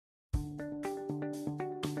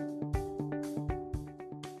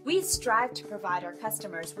We strive to provide our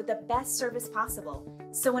customers with the best service possible.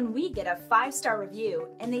 So when we get a 5-star review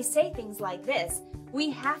and they say things like this, we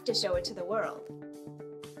have to show it to the world.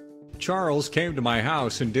 Charles came to my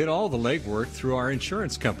house and did all the legwork through our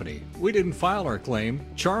insurance company. We didn't file our claim.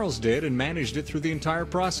 Charles did and managed it through the entire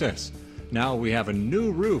process. Now we have a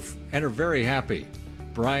new roof and are very happy.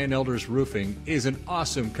 Brian Elders Roofing is an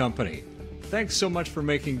awesome company. Thanks so much for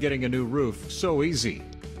making getting a new roof so easy.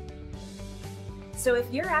 So if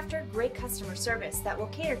you're after great customer service that will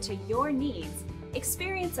cater to your needs,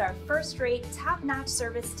 experience our first-rate, top-notch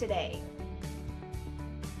service today.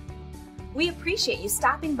 We appreciate you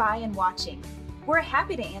stopping by and watching. We're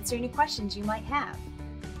happy to answer any questions you might have.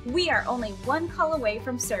 We are only one call away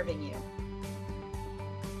from serving you.